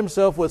beyond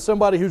himself with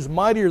somebody who's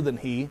mightier than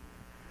he.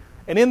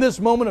 And in this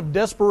moment of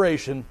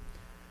desperation,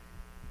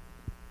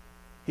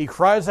 he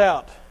cries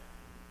out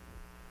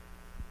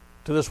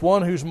to this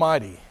one who's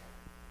mighty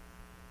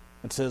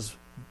and says,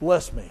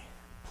 bless me,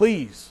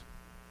 please.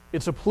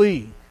 It's a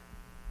plea.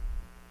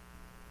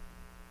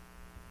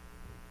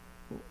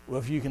 Well,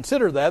 if you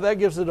consider that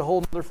gives it a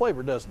whole other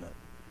flavor, doesn't it?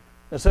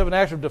 Instead of an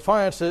act of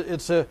defiance,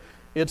 it's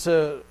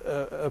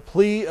a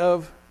plea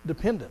of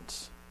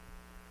dependence.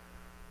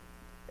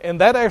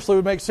 And that actually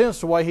would make sense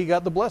to why he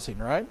got the blessing,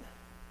 right?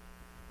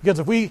 Because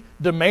if we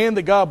demand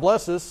that God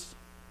bless us,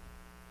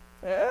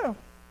 yeah.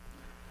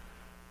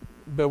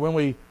 But when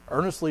we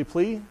earnestly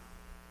plea,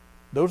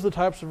 those are the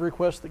types of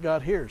requests that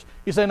God hears.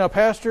 You say, now,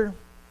 Pastor,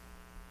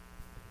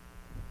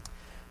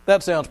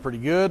 that sounds pretty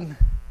good,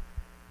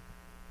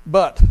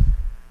 but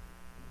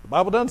the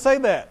Bible doesn't say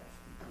that.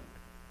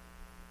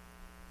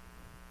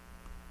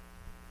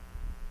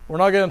 We're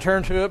not going to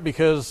turn to it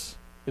because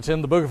it's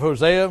in the book of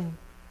Hosea.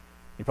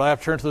 You probably have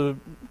to turn to the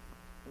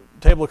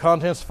table of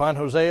contents to find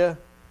Hosea.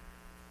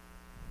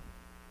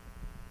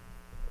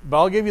 But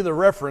I'll give you the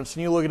reference,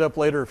 and you look it up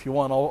later if you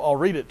want. I'll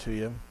read it to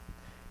you.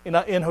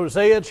 In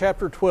Hosea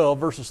chapter 12,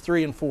 verses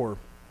 3 and 4,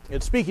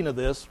 it's speaking of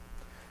this.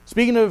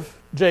 Speaking of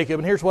Jacob,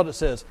 and here's what it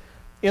says.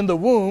 In the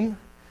womb,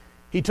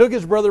 he took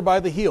his brother by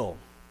the heel,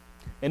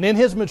 and in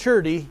his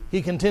maturity,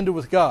 he contended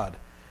with God.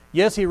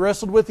 Yes, he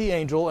wrestled with the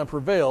angel and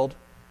prevailed.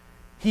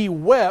 He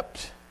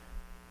wept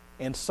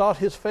and sought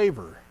his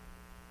favor.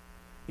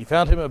 He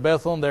found him at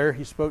Bethel, and there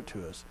he spoke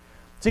to us.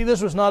 See,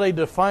 this was not a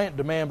defiant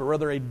demand, but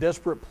rather a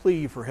desperate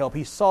plea for help.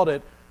 He sought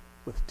it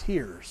with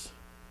tears.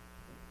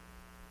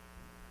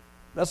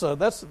 That's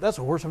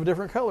a horse of a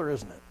different color,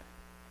 isn't it?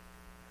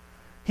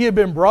 He had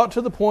been brought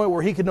to the point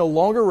where he could no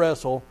longer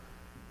wrestle,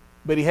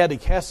 but he had to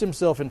cast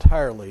himself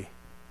entirely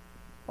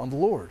on the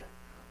Lord.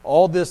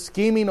 All this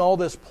scheming, all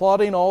this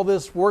plotting, all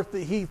this work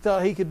that he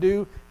thought he could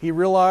do, he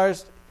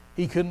realized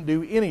he couldn't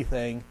do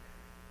anything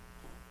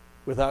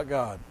without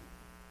God.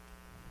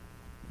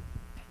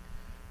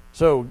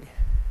 So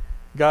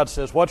God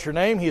says, what's your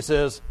name? He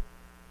says,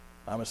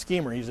 I'm a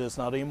schemer. He says, it's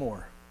not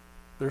anymore.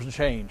 There's a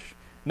change.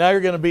 Now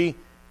you're going to be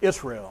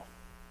Israel.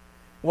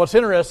 What's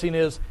interesting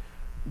is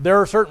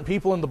there are certain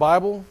people in the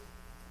Bible,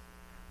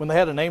 when they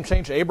had a name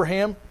change to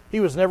Abraham, he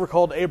was never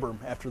called Abram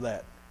after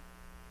that.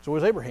 So it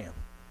was Abraham.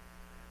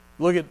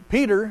 Look at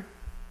Peter.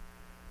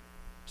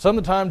 Some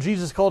of the time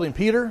Jesus called him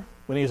Peter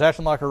when he was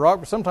acting like a rock,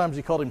 but sometimes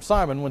he called him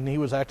Simon when he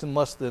was acting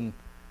less than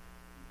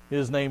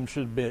his name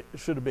should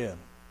have been.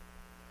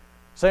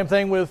 Same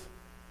thing with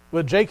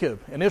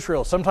Jacob and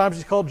Israel. Sometimes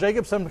he's called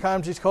Jacob,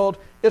 sometimes he's called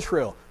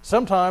Israel.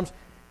 Sometimes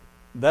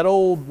that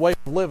old way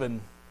of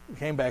living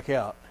came back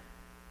out.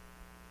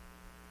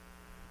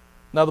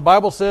 Now the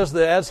Bible says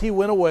that as he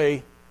went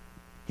away,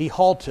 he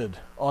halted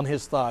on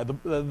his thigh.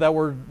 That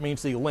word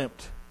means he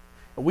limped.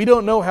 We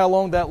don't know how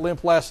long that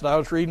limp lasted. I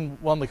was reading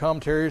one of the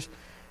commentaries,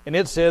 and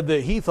it said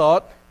that he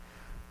thought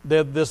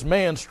that this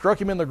man struck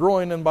him in the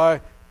groin, and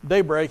by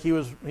daybreak he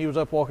was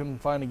up walking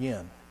fine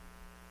again.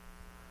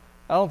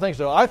 I don't think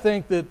so. I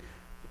think that,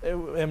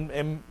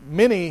 and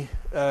many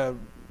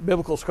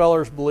biblical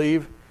scholars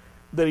believe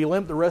that he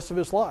limped the rest of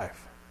his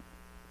life.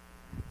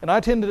 And I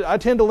tend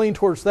to lean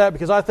towards that,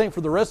 because I think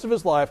for the rest of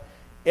his life,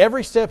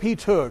 every step he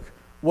took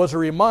was a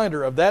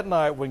reminder of that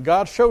night when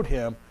God showed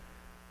him,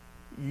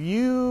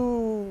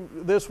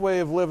 this way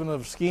of living,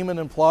 of scheming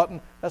and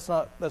plotting, that's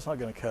not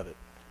going to cut it.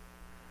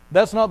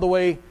 That's not the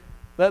way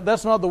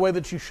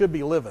that you should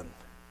be living.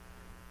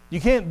 You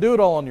can't do it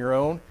all on your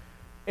own.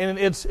 And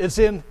it's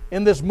in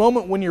this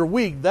moment when you're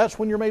weak, that's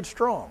when you're made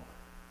strong.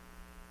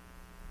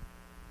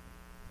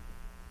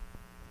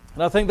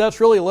 And I think that's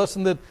really a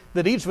lesson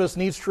that each of us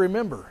needs to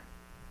remember.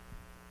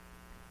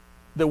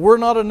 That we're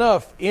not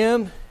enough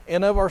in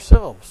and of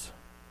ourselves.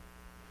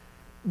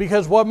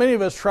 Because what many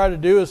of us try to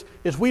do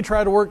is we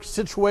try to work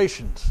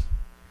situations.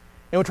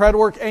 And we try to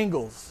work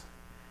angles.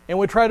 And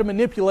we try to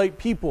manipulate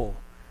people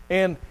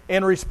and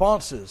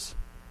responses.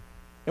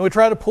 And we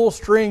try to pull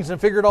strings and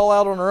figure it all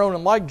out on our own.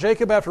 And like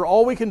Jacob, after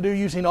all we can do,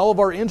 using all of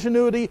our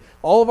ingenuity,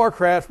 all of our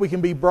craft, we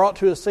can be brought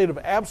to a state of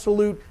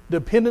absolute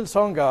dependence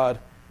on God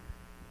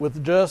with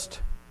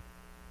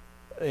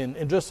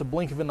in just a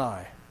blink of an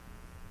eye.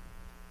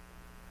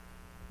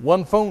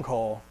 One phone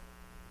call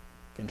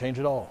can change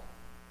it all.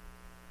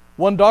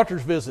 One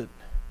doctor's visit,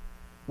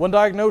 one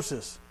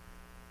diagnosis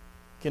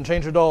can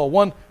change it all.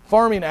 One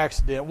farming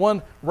accident,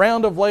 one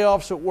round of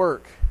layoffs at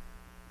work.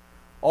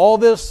 All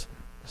this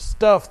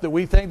stuff that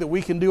we think that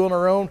we can do on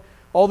our own,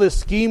 all this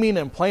scheming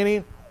and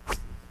planning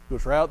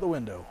goes right out the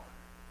window.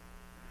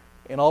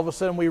 And all of a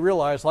sudden we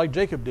realize, like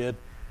Jacob did,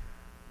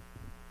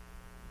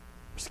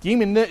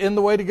 scheming isn't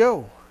the way to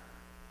go.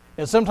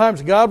 And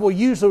sometimes God will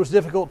use those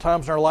difficult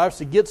times in our lives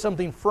to get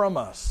something from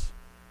us.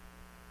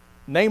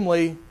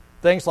 Namely,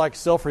 things like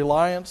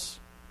self-reliance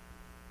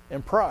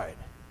and pride.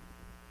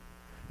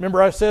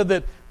 Remember I said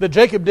that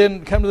Jacob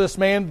didn't come to this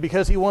man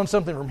because he wanted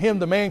something from him.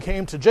 The man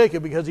came to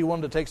Jacob because he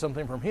wanted to take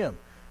something from him.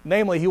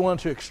 Namely, he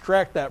wanted to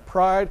extract that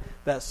pride,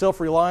 that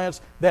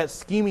self-reliance, that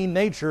scheming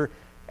nature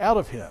out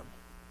of him.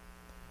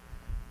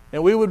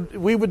 And we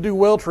would do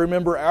well to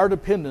remember our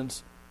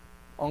dependence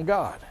on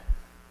God.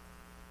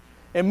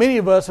 And many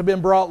of us have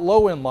been brought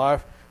low in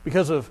life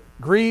because of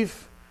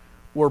grief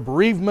or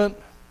bereavement,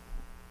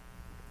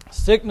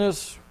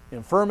 sickness,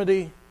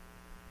 infirmity.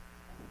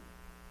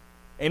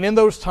 And in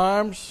those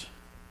times,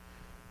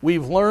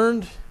 we've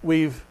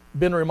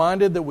been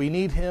reminded that we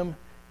need Him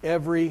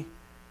every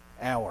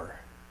hour.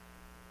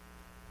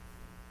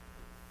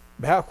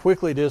 But how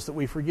quickly it is that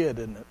we forget,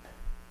 isn't it?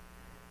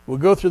 We'll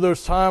go through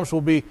those times,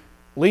 we'll be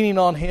leaning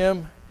on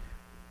Him,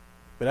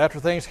 but after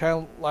things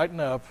kind of lighten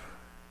up,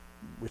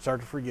 we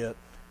start to forget.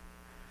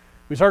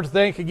 We start to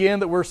think again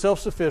that we're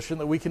self-sufficient,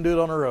 that we can do it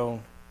on our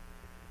own.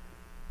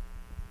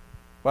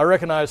 But I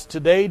recognize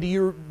today, do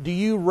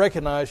you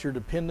recognize your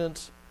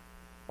dependence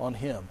on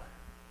Him?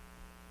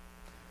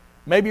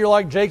 Maybe you're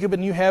like Jacob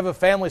and you have a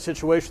family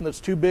situation that's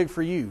too big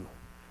for you.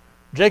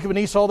 Jacob and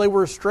Esau, they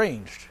were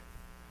estranged.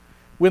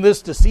 When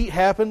this deceit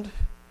happened,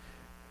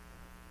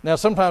 now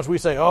sometimes we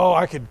say, oh,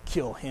 I could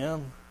kill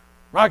him.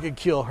 I could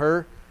kill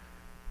her.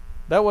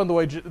 That wasn't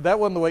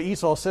the way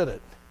Esau said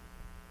it.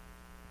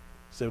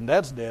 He said, when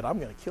Dad's dead, I'm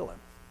going to kill him.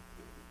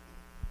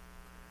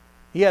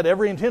 He had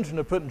every intention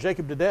of putting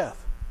Jacob to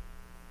death.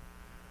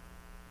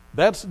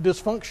 That's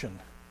dysfunction.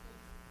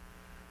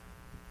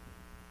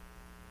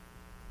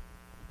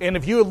 And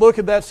if you would look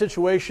at that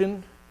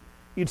situation,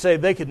 you'd say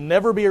they could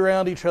never be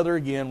around each other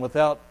again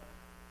without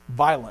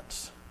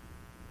violence.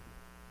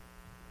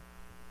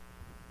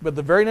 But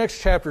the very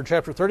next chapter,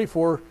 chapter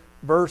 34,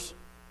 verse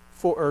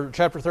 4, or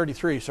chapter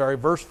 33,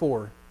 verse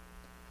 4,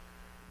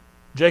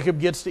 Jacob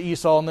gets to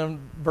Esau, and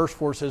then verse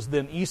 4 says,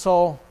 then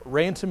Esau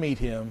ran to meet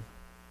him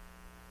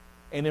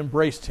and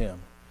embraced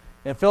him,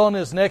 and fell on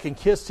his neck and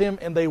kissed him,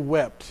 and they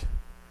wept.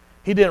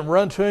 He didn't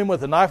run to him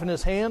with a knife in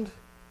his hand.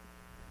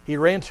 He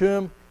ran to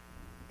him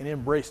and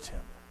embraced him.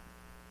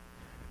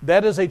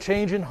 That is a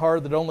change in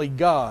heart that only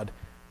God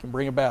can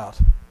bring about.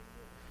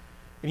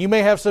 And you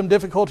may have some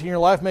difficulty in your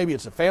life. Maybe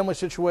it's a family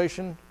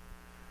situation.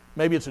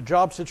 Maybe it's a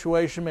job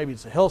situation. Maybe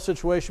it's a health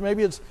situation.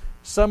 Maybe it's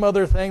some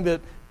other thing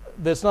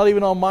that's not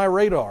even on my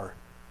radar.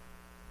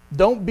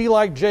 Don't be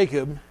like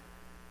Jacob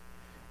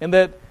and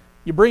that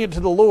you bring it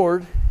to the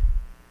Lord,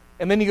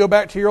 and then you go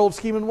back to your old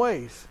scheming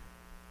ways.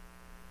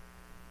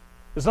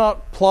 It's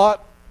not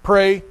plot,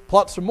 pray,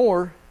 plot some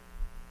more.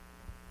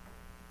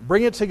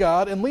 Bring it to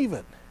God and leave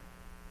it.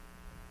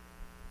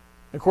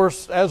 Of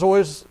course, as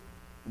always,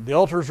 the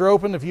altars are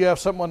open. If you have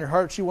something on your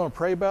heart that you want to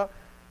pray about,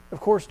 of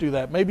course do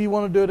that. Maybe you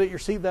want to do it at your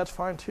seat, that's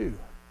fine too.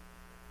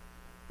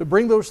 But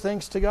bring those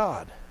things to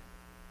God.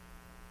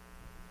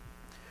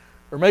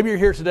 Or maybe you're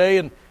here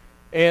today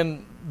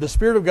and the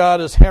Spirit of God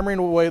is hammering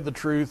away the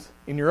truth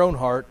in your own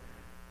heart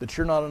that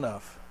you're not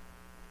enough.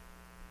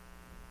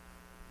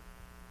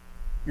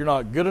 You're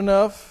not good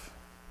enough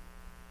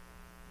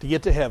to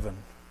get to heaven.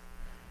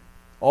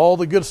 All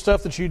the good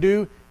stuff that you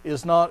do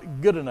is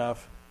not good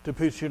enough to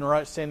put you in the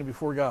right standing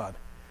before God.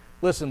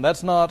 Listen,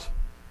 that's not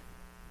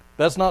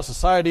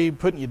society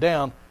putting you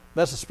down.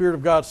 That's the Spirit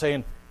of God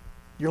saying,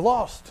 you're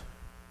lost.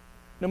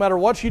 No matter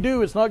what you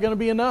do, it's not going to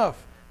be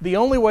enough. The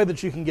only way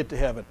that you can get to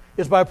heaven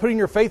is by putting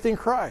your faith in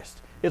Christ.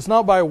 It's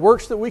not by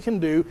works that we can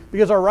do,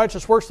 because our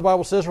righteous works, the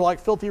Bible says, are like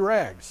filthy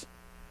rags.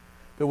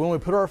 But when we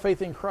put our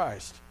faith in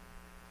Christ,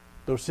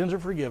 those sins are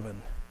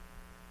forgiven.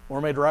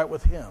 We're made right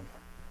with Him.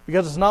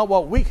 Because it's not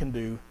what we can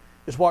do,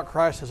 it's what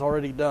Christ has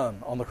already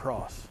done on the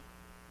cross.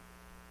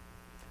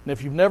 And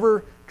if you've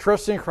never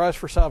trusted in Christ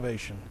for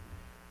salvation,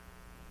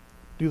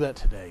 do that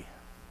today.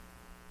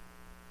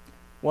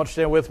 I want you to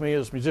stand with me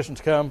as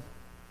musicians come.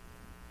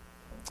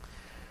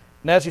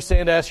 And as you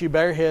stand, I ask you to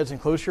bow your heads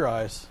and close your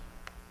eyes.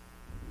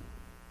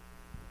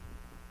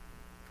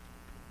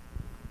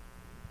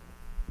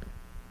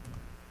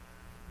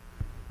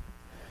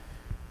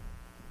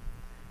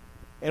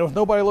 And with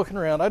nobody looking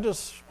around, I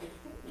just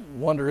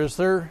wonder, is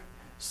there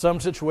some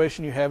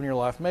situation you have in your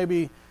life?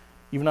 Maybe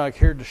you've not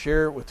cared to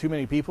share it with too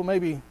many people.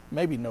 Maybe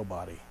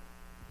nobody.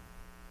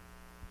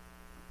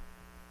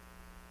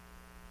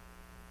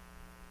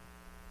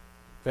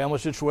 Family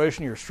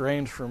situation, you're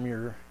estranged from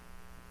your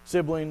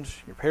siblings,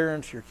 your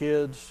parents, your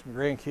kids,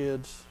 your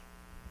grandkids.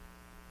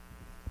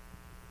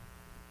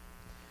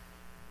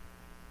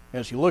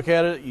 And as you look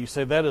at it, you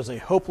say, that is a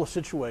hopeless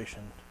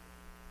situation.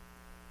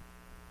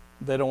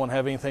 They don't want to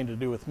have anything to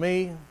do with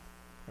me.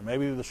 Or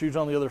maybe the shoe's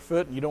on the other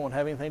foot and you don't want to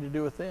have anything to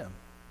do with them.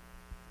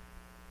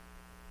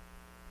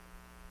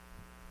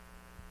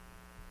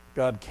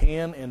 God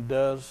can and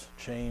does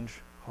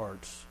change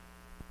hearts.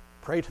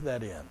 Pray to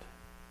that end.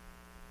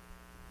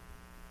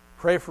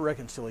 Pray for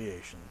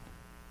reconciliation.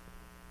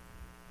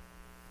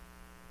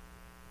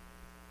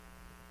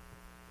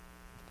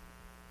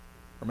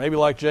 Or maybe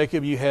like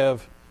Jacob, you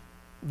have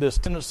this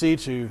tendency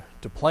to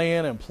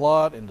plan and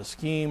plot and to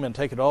scheme and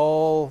take it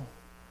all,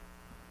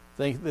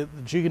 think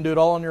that you can do it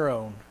all on your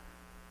own.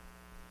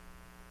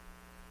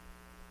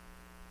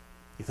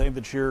 You think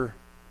that you're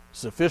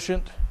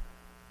sufficient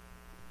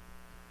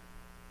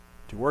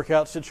to work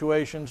out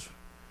situations,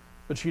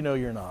 but you know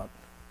you're not.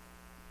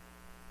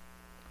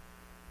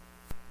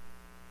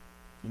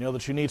 You know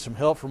that you need some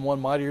help from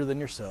one mightier than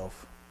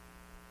yourself.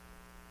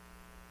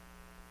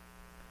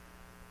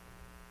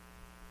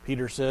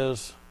 Peter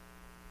says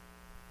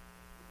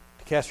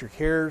to cast your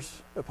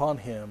cares upon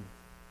Him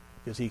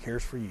because He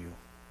cares for you.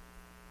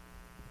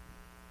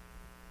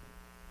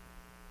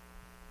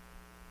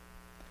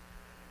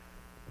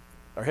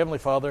 Our Heavenly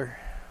Father,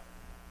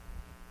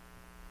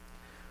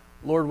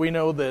 Lord, we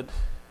know that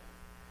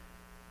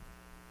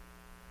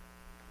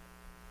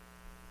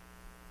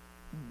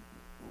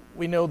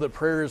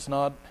prayer is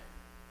not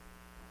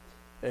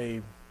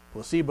a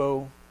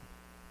placebo.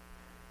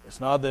 It's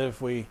not that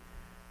if we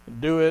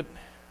do it,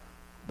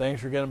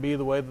 things are going to be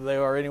the way that they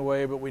are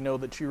anyway, but we know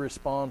that you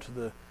respond to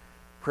the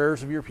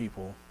prayers of your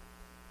people.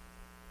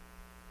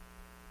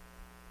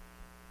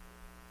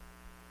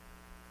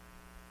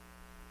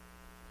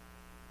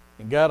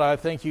 And God, I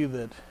thank you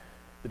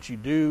that you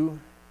do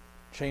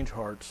change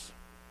hearts.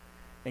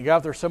 And God,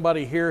 if there's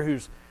somebody here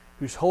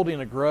who's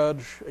holding a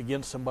grudge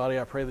against somebody,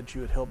 I pray that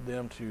you would help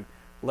them to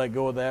let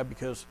go of that,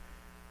 because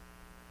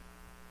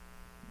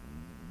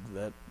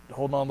that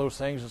holding on to those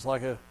things is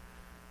like a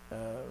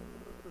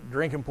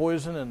drinking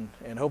poison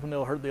and hoping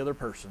it'll hurt the other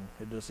person.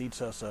 It just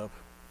eats us up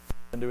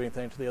and do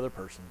anything to the other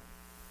person.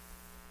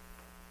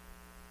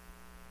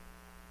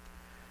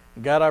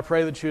 And God, I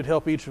pray that you would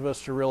help each of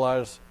us to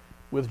realize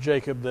with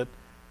Jacob that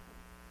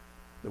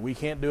we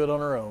can't do it on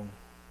our own.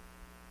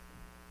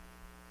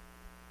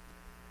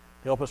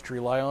 Help us to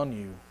rely on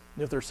you.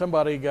 If there's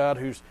somebody, God,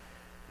 who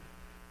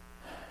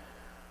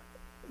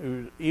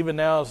even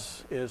now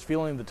is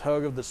feeling the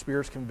tug of the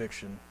Spirit's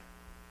conviction,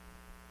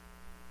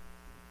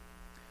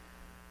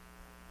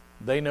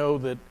 they know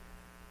that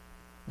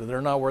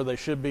they're not where they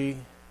should be.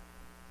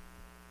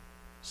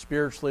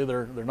 Spiritually,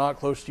 they're not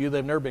close to you.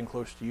 They've never been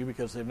close to you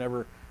because they've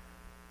never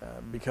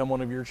become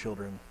one of your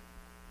children.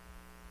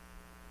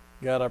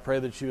 God, I pray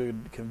that you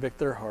would convict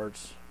their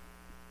hearts.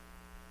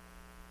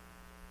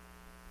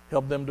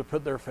 Help them to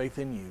put their faith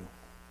in you.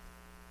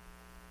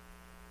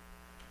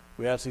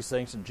 We ask these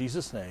things in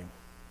Jesus' name.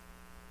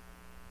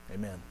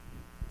 Amen.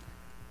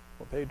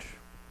 What page?